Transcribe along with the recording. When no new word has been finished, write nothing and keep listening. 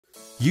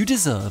You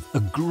deserve a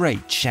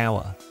great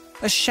shower.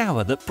 A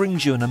shower that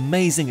brings you an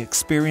amazing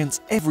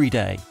experience every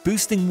day,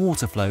 boosting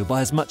water flow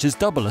by as much as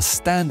double a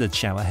standard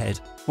shower head,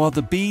 while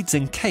the beads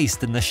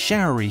encased in the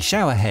Showery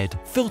shower head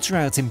filter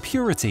out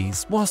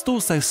impurities whilst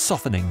also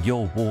softening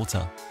your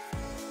water.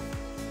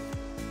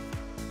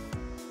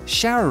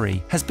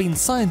 Showery has been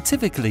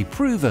scientifically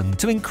proven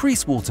to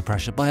increase water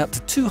pressure by up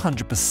to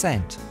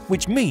 200%,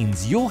 which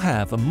means you'll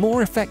have a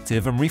more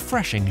effective and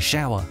refreshing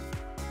shower.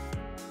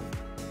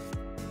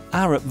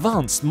 Our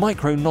advanced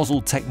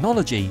micro-nozzle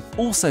technology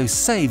also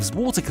saves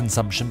water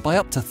consumption by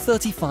up to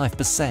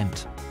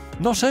 35%.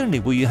 Not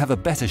only will you have a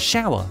better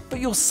shower, but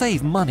you'll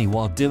save money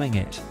while doing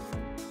it.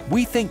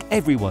 We think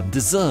everyone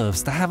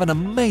deserves to have an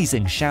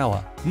amazing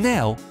shower.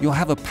 Now you'll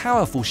have a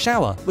powerful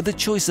shower with a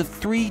choice of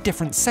 3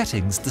 different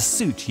settings to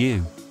suit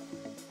you.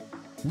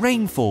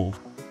 Rainfall,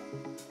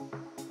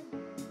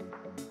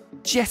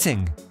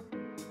 jetting,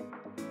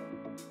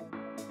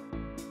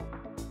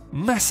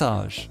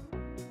 massage.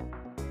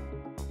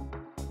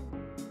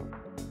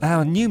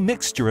 Our new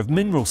mixture of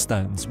mineral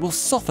stones will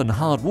soften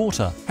hard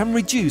water and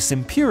reduce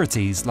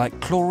impurities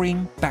like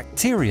chlorine,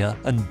 bacteria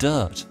and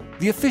dirt.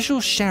 The official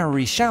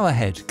Showery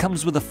showerhead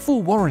comes with a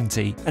full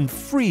warranty and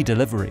free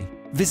delivery.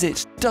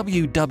 Visit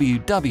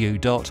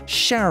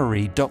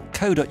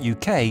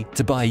www.showery.co.uk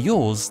to buy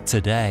yours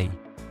today.